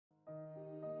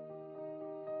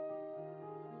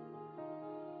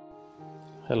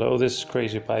Hello, this is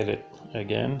Crazy Pilot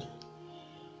again.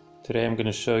 Today I'm going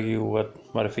to show you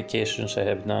what modifications I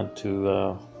have done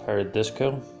to Parrot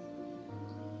Disco.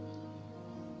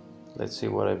 Let's see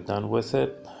what I've done with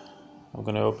it. I'm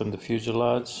going to open the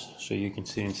fuselage so you can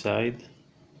see inside.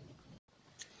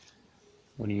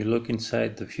 When you look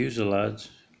inside the fuselage,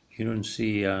 you don't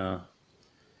see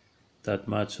that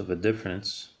much of a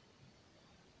difference.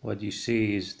 What you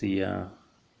see is the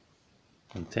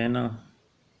antenna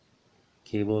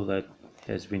cable that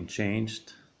has been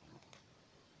changed,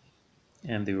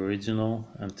 and the original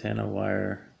antenna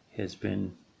wire has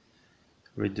been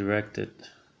redirected,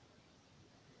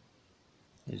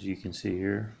 as you can see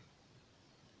here.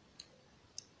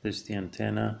 This is the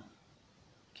antenna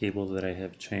cable that I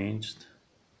have changed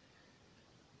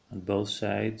on both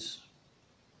sides,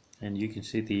 and you can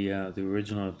see the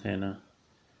original antenna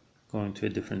going to a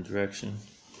different direction.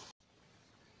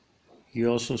 You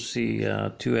also see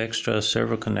two extra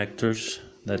servo connectors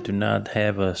that do not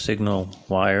have a signal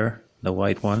wire, the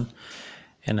white one,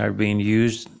 and are being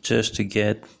used just to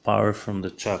get power from the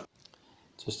chuck.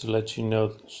 Just to let you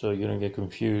know so you don't get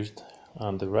confused,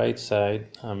 on the right side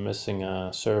I'm missing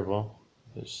a servo.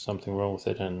 There's something wrong with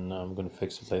it and I'm going to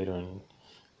fix it later and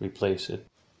replace it.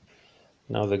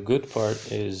 Now the good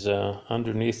part is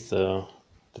underneath the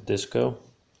disco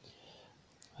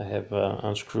I have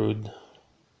unscrewed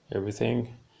everything,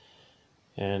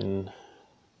 and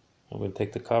I'm going to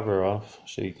take the cover off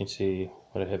so you can see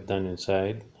what I have done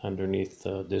inside underneath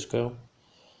the disco.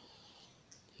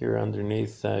 Here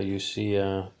underneath you see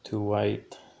two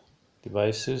white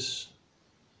devices.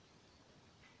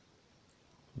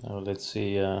 Now let's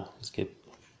see, let's get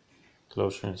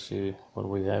closer and see what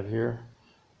we have here.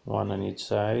 One on each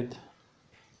side.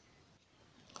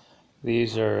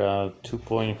 These are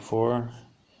 2.4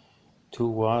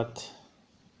 2-watt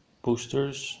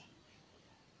boosters,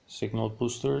 signal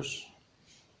boosters,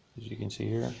 as you can see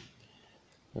here.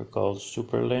 They're called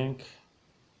Superlink.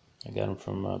 I got them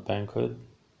from Bankhood.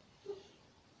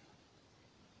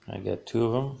 I got two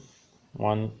of them,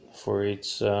 one for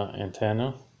each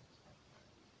antenna.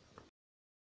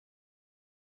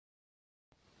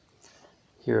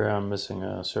 Here I'm missing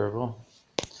a servo.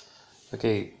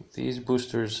 Okay, these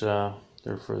boosters,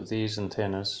 they're for these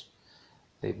antennas.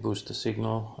 They boost the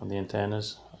signal on the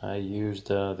antennas. I used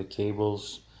the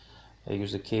cables. I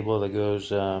used the cable that goes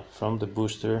from the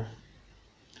booster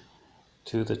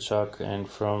to the chuck and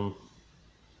from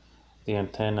the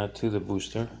antenna to the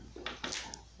booster.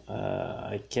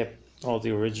 I kept all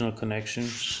the original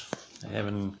connections. I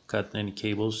haven't cut any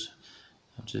cables.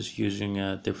 I'm just using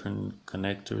different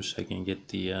connectors so I can get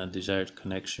the desired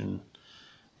connection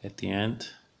at the end.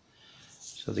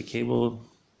 So the cable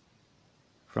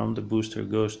from the booster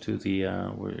goes to the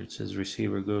where it says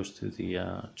receiver, goes to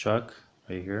the chuck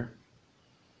right here.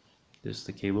 This is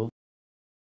the cable,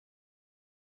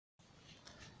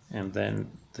 and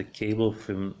then the cable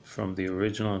from the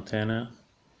original antenna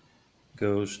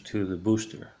goes to the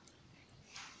booster.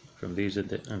 From these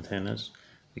antennas,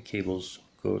 the cables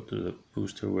go to the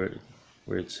booster where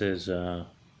it says to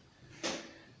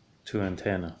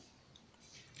antenna.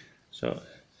 So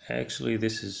actually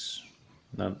this is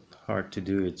not hard to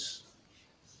do. It's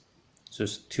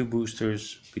just two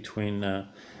boosters between the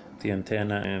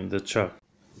antenna and the chuck.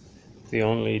 The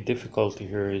only difficulty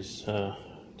here is to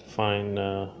find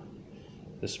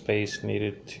the space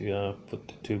needed to put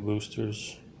the two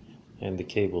boosters and the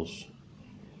cables,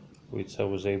 which I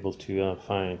was able to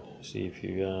find. See, if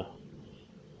you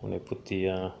when I put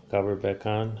the cover back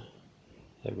on,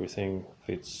 everything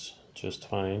fits just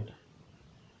fine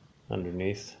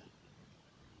underneath,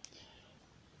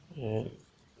 and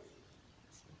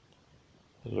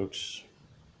it looks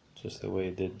just the way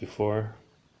it did before.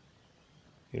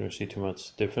 You don't see too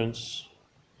much difference.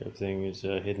 Everything is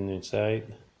hidden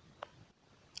inside.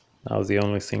 Now the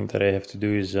only thing that I have to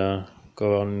do is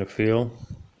go out in the field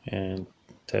and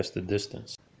test the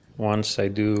distance. Once I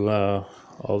do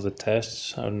all the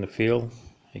tests out in the field,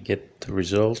 I get the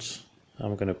results,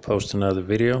 I'm going to post another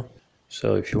video.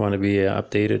 So if you want to be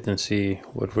updated and see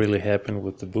what really happened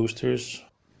with the boosters,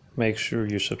 make sure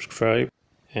you subscribe,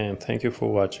 and thank you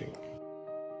for watching.